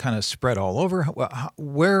schools? Is it kind of spread all over?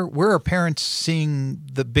 Where are parents seeing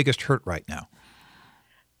the biggest hurt right now?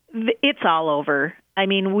 It's all over. I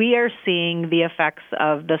mean, we are seeing the effects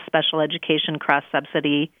of the special education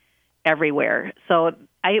cross-subsidy everywhere. So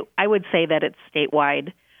I would say that it's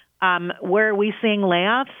statewide. Where are we seeing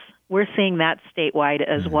layoffs? We're seeing that statewide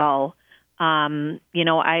as well. I've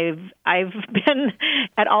been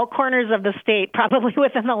at all corners of the state probably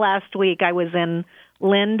within the last week. I was in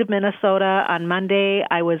Lind, Minnesota on Monday.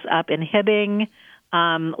 I was up in Hibbing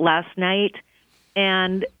last night.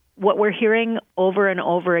 And what we're hearing over and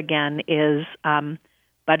over again is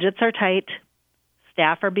budgets are tight,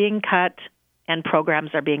 staff are being cut, and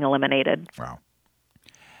programs are being eliminated. Wow.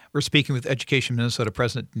 We're speaking with Education Minnesota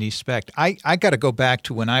President Denise Specht. I got to go back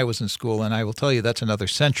to when I was in school, and I will tell you that's another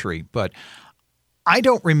century, but I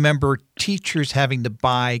don't remember teachers having to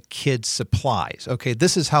buy kids supplies. Okay,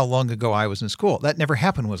 this is how long ago I was in school. That never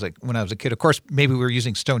happened when I was a kid. Of course, maybe we were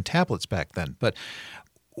using stone tablets back then, but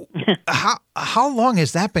how long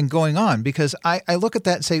has that been going on? Because I look at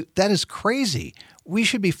that and say, that is crazy. We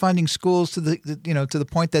should be funding schools to the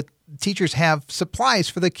point that teachers have supplies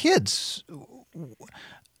for the kids.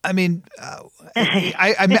 I mean,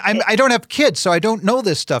 I don't have kids, so I don't know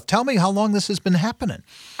this stuff. Tell me how long this has been happening.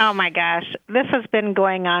 Oh, my gosh. This has been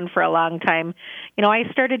going on for a long time. I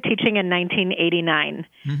started teaching in 1989,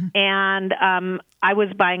 and I was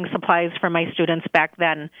buying supplies for my students back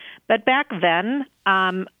then. But back then,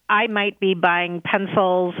 I might be buying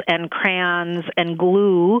pencils and crayons and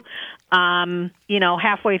glue,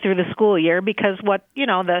 halfway through the school year because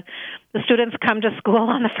the students come to school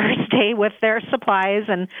on the first day with their supplies,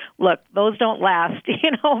 and look, those don't last,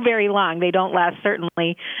 very long. They don't last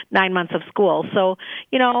certainly 9 months of school. So,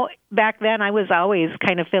 back then I was always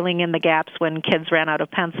kind of filling in the gaps when kids ran out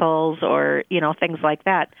of pencils or, things like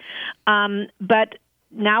that. But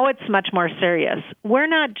now it's much more serious. We're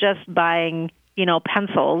not just buying,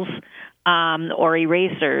 pencils or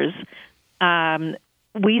erasers.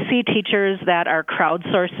 We see teachers that are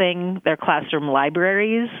crowdsourcing their classroom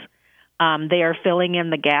libraries. They are filling in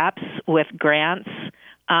the gaps with grants,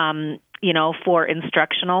 for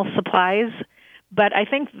instructional supplies. But I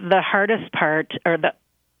think the hardest part, the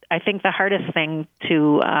hardest thing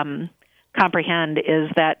to comprehend is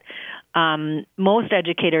that most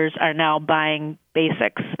educators are now buying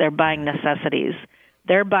basics. They're buying necessities.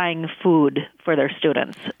 They're buying food for their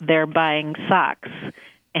students. They're buying socks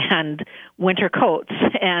and winter coats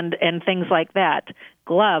and things like that,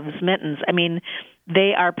 gloves, mittens. I mean,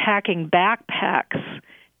 they are packing backpacks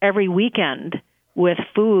every weekend with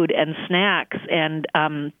food and snacks and,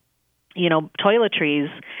 toiletries.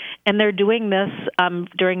 And they're doing this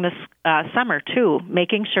during this summer, too,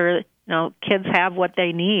 making sure, kids have what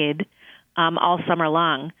they need all summer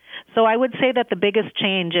long. So I would say that the biggest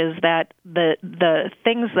change is that the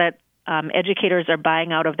things that educators are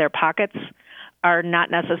buying out of their pockets are not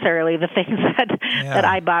necessarily the things that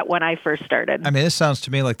I bought when I first started. I mean, this sounds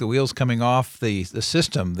to me like the wheels coming off the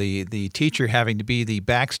system, the teacher having to be the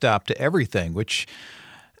backstop to everything, which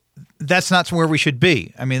that's not where we should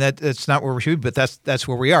be. I mean, that's not where we should be, but that's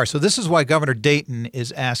where we are. So this is why Governor Dayton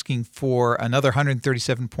is asking for another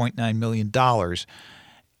 $137.9 million.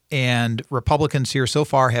 And Republicans here so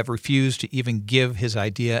far have refused to even give his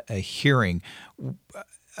idea a hearing.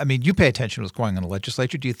 I mean, you pay attention to what's going on in the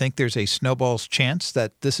legislature. Do you think there's a snowball's chance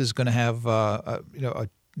that this is going to have,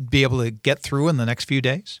 be able to get through in the next few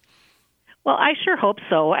days? Well, I sure hope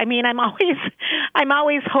so. I mean, I'm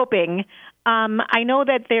always hoping. I know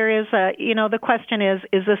that there is the question is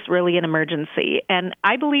this really an emergency? And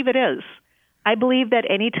I believe it is. I believe that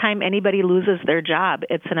anytime anybody loses their job,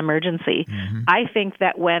 it's an emergency. Mm-hmm. I think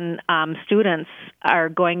that when students are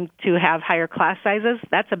going to have higher class sizes,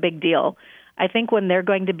 that's a big deal. I think when they're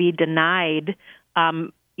going to be denied,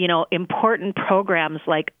 important programs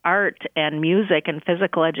like art and music and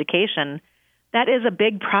physical education, that is a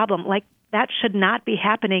big problem. Like, that should not be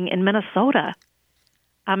happening in Minnesota.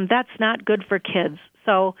 That's not good for kids.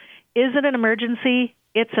 So is it an emergency?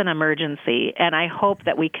 It's an emergency, and I hope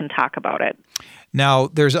that we can talk about it. Now,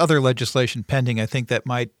 there's other legislation pending, I think, that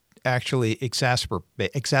might actually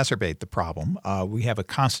exacerbate the problem. We have a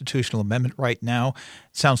constitutional amendment right now.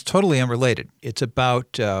 It sounds totally unrelated. It's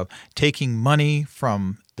about taking money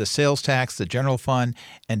from the sales tax, the general fund,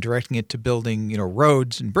 and directing it to building,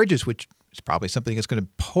 roads and bridges, which is probably something that's going to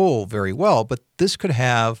poll very well. But this could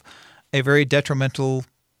have a very detrimental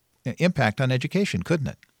impact on education, couldn't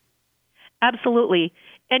it? Absolutely.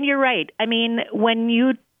 And you're right. I mean, when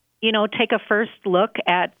you take a first look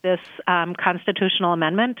at this constitutional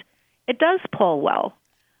amendment, it does poll well.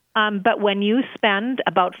 But when you spend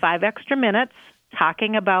about 5 extra minutes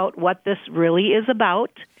talking about what this really is about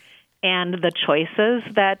and the choices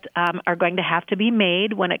that are going to have to be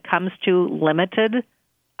made when it comes to limited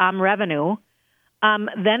revenue,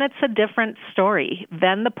 then it's a different story.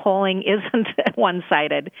 Then the polling isn't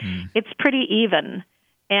one-sided. It's pretty even.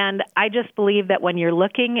 And I just believe that when you're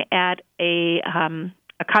looking at a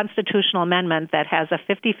constitutional amendment that has a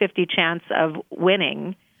 50-50 chance of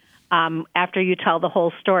winning after you tell the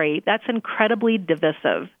whole story, that's incredibly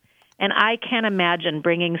divisive. And I can't imagine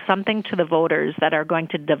bringing something to the voters that are going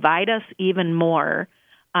to divide us even more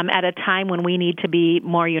at a time when we need to be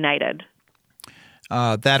more united.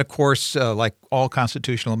 That, of course, like all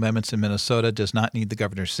constitutional amendments in Minnesota, does not need the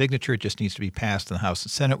governor's signature. It just needs to be passed in the House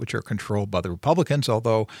and Senate, which are controlled by the Republicans,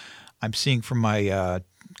 although I'm seeing from my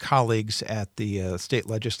colleagues at the state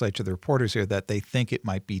legislature, the reporters here, that they think it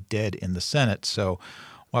might be dead in the Senate. So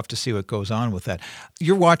we'll have to see what goes on with that.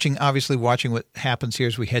 You're obviously watching what happens here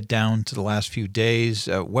as we head down to the last few days.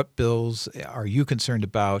 What bills are you concerned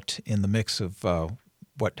about in the mix of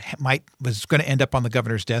what was going to end up on the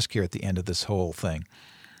governor's desk here at the end of this whole thing?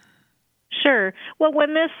 Sure. Well,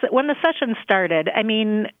 when the session started, I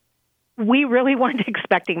mean, we really weren't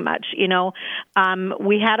expecting much.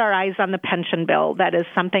 We had our eyes on the pension bill. That is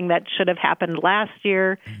something that should have happened last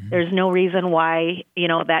year. Mm-hmm. There's no reason why,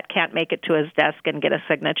 that can't make it to his desk and get a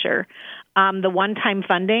signature. The one-time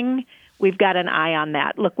funding, we've got an eye on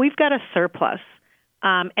that. Look, we've got a surplus,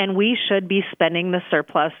 and we should be spending the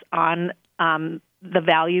surplus on the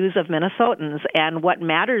values of Minnesotans and what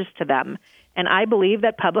matters to them. And I believe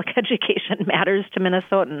that public education matters to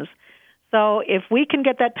Minnesotans. So if we can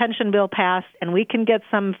get that pension bill passed and we can get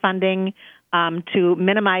some funding to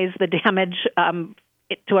minimize the damage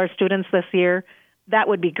to our students this year, that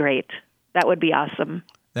would be great. That would be awesome.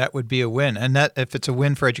 That would be a win. And that, if it's a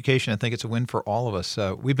win for education, I think it's a win for all of us.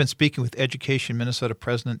 We've been speaking with Education Minnesota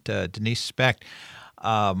President Denise Specht.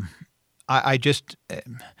 I just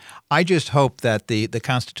hope that the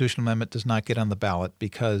constitutional amendment does not get on the ballot,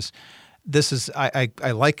 because this is I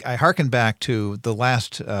hearken back to the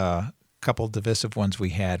last couple divisive ones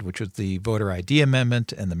we had, which was the voter ID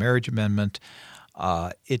amendment and the marriage amendment.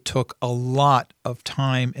 It took a lot of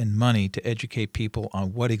time and money to educate people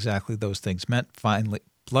on what exactly those things meant. Finally,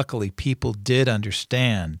 luckily, people did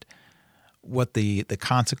understand what the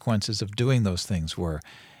consequences of doing those things were.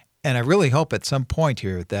 And I really hope at some point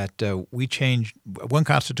here that we change. One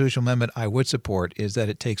constitutional amendment I would support is that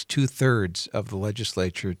it takes 2/3 of the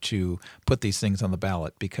legislature to put these things on the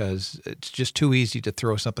ballot, because it's just too easy to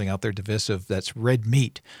throw something out there divisive that's red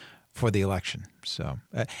meat for the election. So,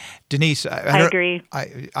 Denise, I agree.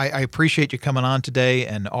 I appreciate you coming on today,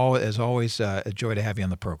 and as always, a joy to have you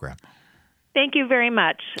on the program. Thank you very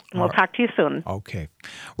much. We'll talk to you soon. Okay.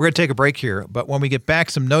 We're going to take a break here, but when we get back,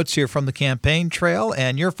 some notes here from the campaign trail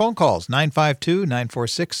and your phone calls,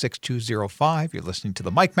 952-946-6205. You're listening to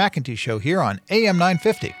the Mike McIntee Show here on AM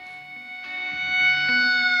 950.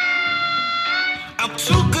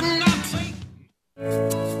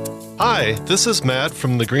 Hi, this is Matt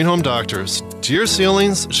from the Green Home Doctors. Do your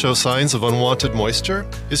ceilings show signs of unwanted moisture?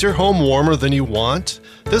 Is your home warmer than you want?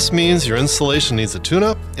 This means your insulation needs a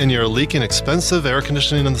tune-up and you're leaking expensive air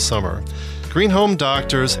conditioning in the summer. Green Home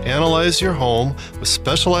Doctors analyze your home with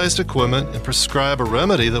specialized equipment and prescribe a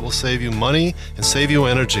remedy that will save you money and save you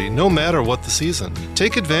energy, no matter what the season.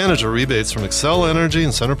 Take advantage of rebates from Excel Energy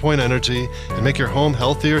and CenterPoint Energy and make your home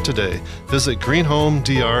healthier today. Visit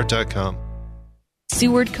greenhomedr.com.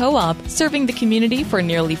 Seward Co-op, serving the community for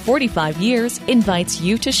nearly 45 years, invites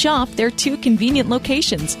you to shop their 2 convenient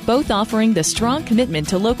locations, both offering the strong commitment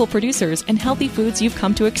to local producers and healthy foods you've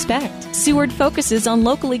come to expect. Seward focuses on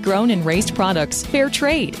locally grown and raised products, fair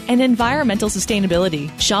trade, and environmental sustainability.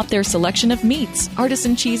 Shop their selection of meats,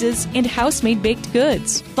 artisan cheeses, and house-made baked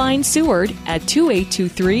goods. Find Seward at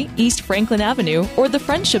 2823 East Franklin Avenue or the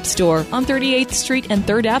Friendship Store on 38th Street and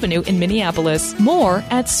 3rd Avenue in Minneapolis. More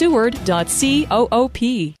at seward.coop.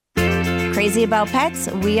 Crazy about pets?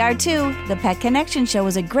 We are too. The Pet Connection Show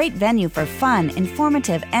is a great venue for fun,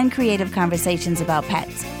 informative, and creative conversations about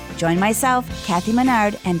pets. Join myself, Kathy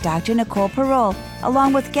Menard, and Dr. Nicole Parole,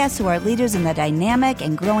 along with guests who are leaders in the dynamic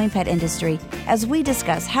and growing pet industry, as we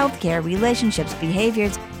discuss healthcare, relationships,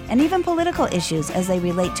 behaviors, and even political issues as they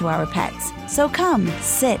relate to our pets. So come,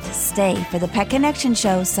 sit, stay for the Pet Connection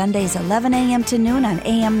Show, Sundays 11 a.m. to noon on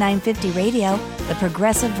AM 950 Radio, the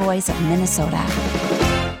progressive voice of Minnesota.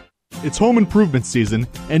 It's home improvement season,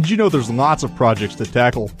 and you know there's lots of projects to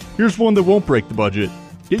tackle. Here's one that won't break the budget.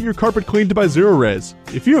 Get your carpet cleaned by Zero Res.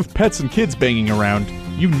 If you have pets and kids banging around,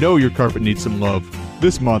 you know your carpet needs some love.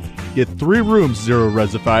 This month, get 3 rooms Zero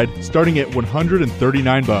Resified, starting at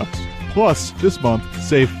 $139. Plus, this month,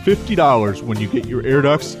 save $50 when you get your air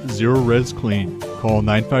ducts Zero Res clean. Call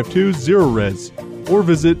 952-ZERO-RES or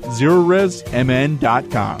visit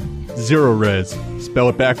ZeroResMN.com. Zero Res. Spell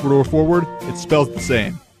it backward or forward, it spells the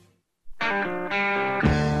same.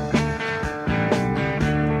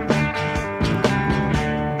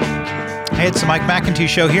 Hey, it's the Mike McIntee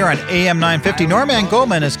Show here on AM 950. Norman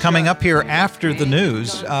Goldman is coming up here after the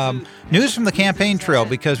news. News from the campaign trail,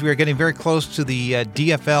 because we are getting very close to the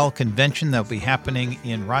DFL convention that will be happening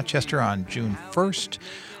in Rochester on June 1st.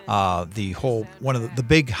 One of the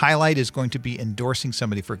big highlight is going to be endorsing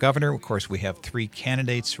somebody for governor. Of course, we have 3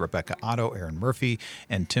 candidates, Rebecca Otto, Aaron Murphy,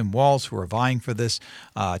 and Tim Walz, who are vying for this.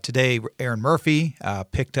 Today, Aaron Murphy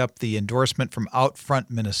picked up the endorsement from Outfront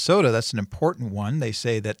Minnesota. That's an important one. They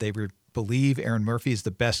say that they believe Aaron Murphy is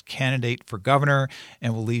the best candidate for governor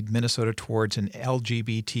and will lead Minnesota towards an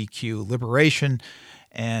LGBTQ liberation,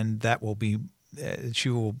 and that will be she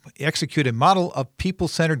will execute a model of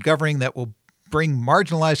people-centered governing that will bring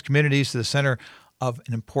marginalized communities to the center of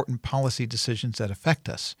an important policy decisions that affect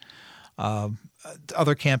us.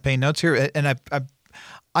 Other campaign notes here, and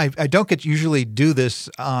I don't get to usually do this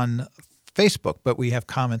on Facebook, but we have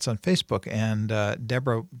comments on Facebook, and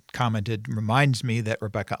Deborah reminds me that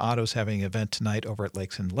Rebecca Otto's having an event tonight over at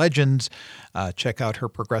Lakes and Legends. Check out her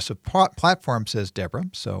progressive platform, says Deborah,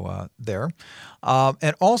 so there.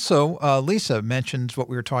 And also, Lisa mentions what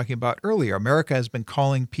we were talking about earlier. America has been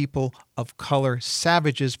calling people of color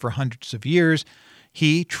savages for hundreds of years.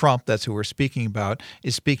 He, Trump, that's who we're speaking about,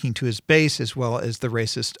 is speaking to his base as well as the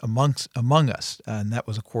racist among us. And that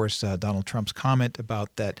was, of course, Donald Trump's comment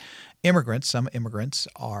about that some immigrants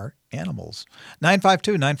are animals.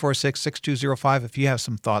 952-946-6205 if you have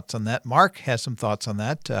some thoughts on that. Mark has some thoughts on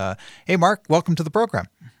that. Hey, Mark, welcome to the program.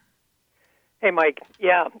 Hey, Mike.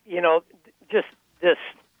 Yeah, just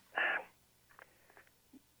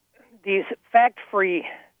these fact-free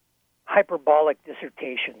hyperbolic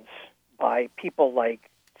dissertations by people like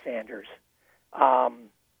Sarah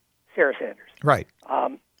Sanders. Right.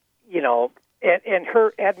 And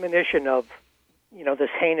her admonition of, this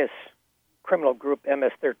heinous criminal group,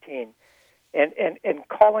 MS-13, and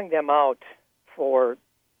calling them out for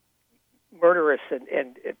murderous and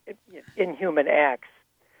inhuman acts.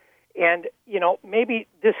 And, maybe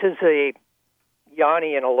this is a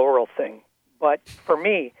Yanni and a Laurel thing, but for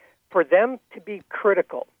me, for them to be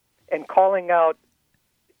critical and calling out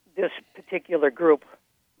this particular group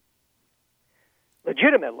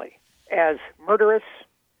legitimately as murderous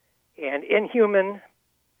and inhuman,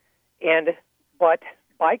 but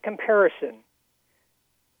by comparison,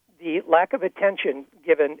 the lack of attention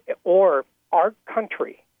given, or our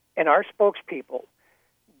country and our spokespeople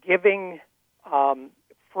giving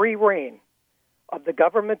free rein of the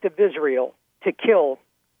government of Israel to kill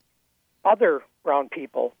other brown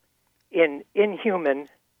people in inhuman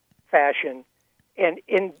fashion, and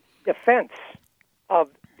in defense of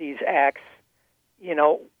these acts,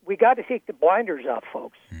 we got to take the blinders off,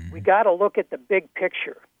 folks. We got to look at the big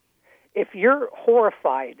picture. If you're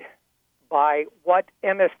horrified by what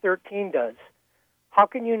MS-13 does, how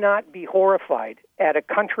can you not be horrified at a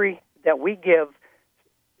country that we give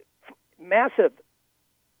massive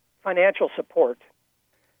financial support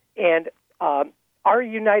and our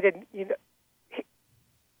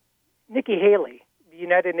Nikki Haley, the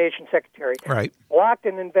United Nations Secretary, blocked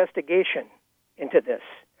an investigation into this.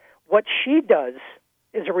 What she does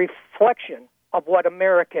is a reflection of what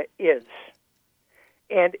America is.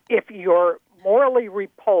 And if your morally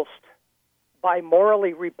repulsed by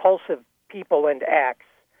morally repulsive people and acts,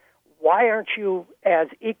 why aren't you as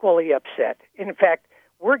equally upset? In fact,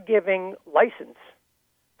 we're giving license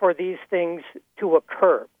for these things to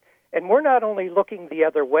occur. And we're not only looking the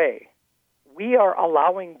other way, we are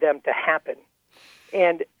allowing them to happen.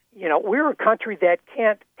 And, we're a country that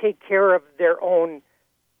can't take care of their own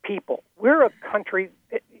people. We're a country,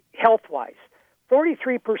 health-wise,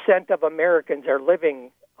 43% of Americans are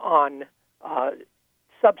living on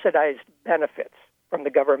subsidized benefits from the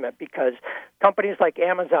government because companies like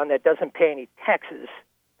Amazon that doesn't pay any taxes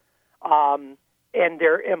and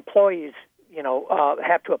their employees,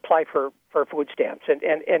 have to apply for food stamps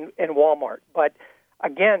and Walmart. But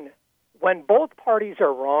again, when both parties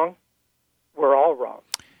are wrong, we're all wrong.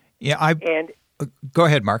 Yeah, go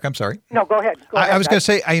ahead, Mark. I'm sorry. No, go ahead. I was going to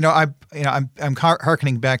say, I'm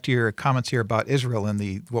hearkening back to your comments here about Israel and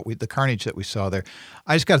the carnage that we saw there.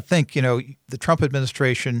 I just got to think, the Trump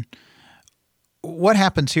administration. What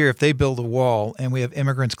happens here if they build a wall and we have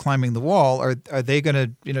immigrants climbing the wall? Are they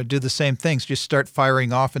going to do the same things? Just start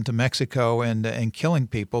firing off into Mexico and killing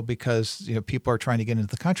people because people are trying to get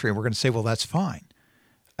into the country, and we're going to say, well, that's fine.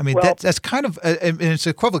 I mean, that's kind of and it's an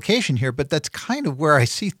equivocation here, but that's kind of where I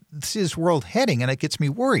see this world heading, and it gets me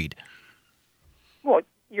worried. Well,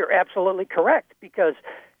 you're absolutely correct, because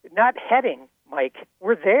not heading, Mike,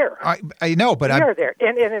 we're there. I know, but we are there,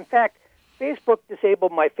 and in fact, Facebook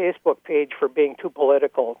disabled my Facebook page for being too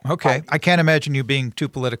political. Okay, I can't imagine you being too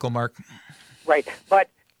political, Mark. Right, but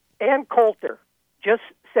Ann Coulter just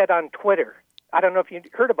said on Twitter, I don't know if you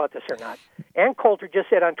heard about this or not, Ann Coulter just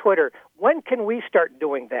said on Twitter, when can we start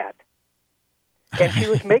doing that? And she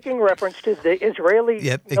was making reference to the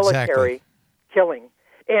Israeli military killing.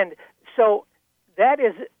 And so that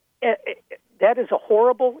is a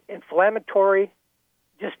horrible, inflammatory,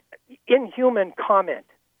 just inhuman comment.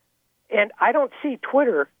 And I don't see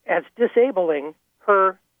Twitter as disabling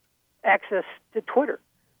her access to Twitter.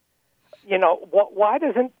 Why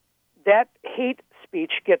doesn't that hate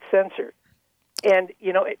speech get censored? And,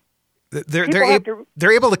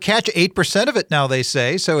 they're able to catch 8% of it now, they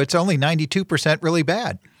say, so it's only 92% really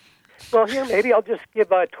bad. Well, here, maybe I'll just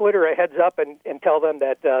give Twitter a heads up and tell them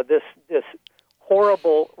that this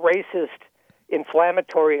horrible, racist,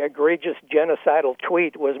 inflammatory, egregious, genocidal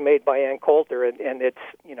tweet was made by Ann Coulter, and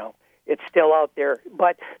it's still out there.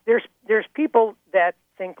 But there's people that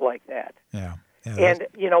think like that. Yeah. And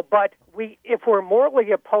but if we're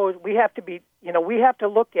morally opposed, we have to be. We have to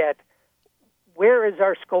look at where is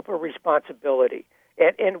our scope of responsibility,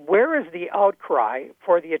 and where is the outcry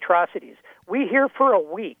for the atrocities. We hear for a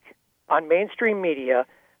week on mainstream media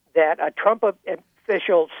that a Trump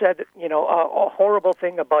official said, a horrible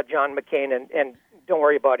thing about John McCain, and don't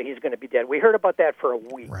worry about it, he's going to be dead. We heard about that for a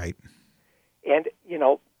week. Right. And,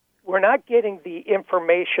 we're not getting the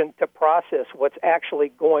information to process what's actually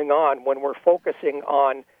going on when we're focusing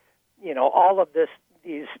on, all of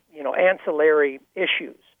these ancillary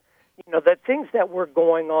issues. The things that were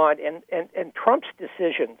going on and Trump's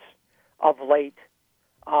decisions of late,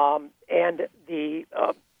 and the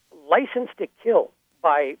license to kill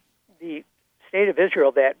by the State of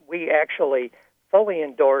Israel that we actually fully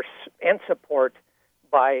endorse and support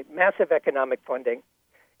by massive economic funding.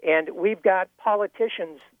 And we've got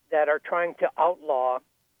politicians that are trying to outlaw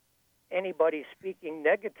anybody speaking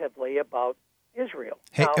negatively about Israel.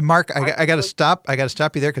 Hey, now, Mark, I got to stop. I got to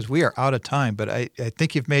stop you there because we are out of time. But I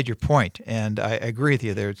think you've made your point, and I agree with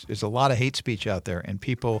you. There's a lot of hate speech out there, and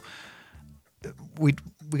people, we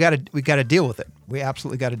got to deal with it. We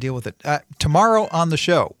absolutely got to deal with it. Tomorrow on the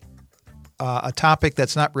show, a topic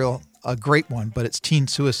that's not a great one, but it's teen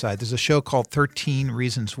suicide. There's a show called 13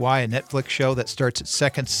 Reasons Why, a Netflix show that starts its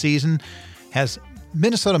second season, has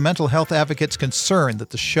Minnesota mental health advocates concerned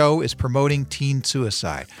that the show is promoting teen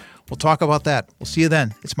suicide. We'll talk about that. We'll see you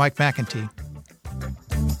then. It's Mike McIntee.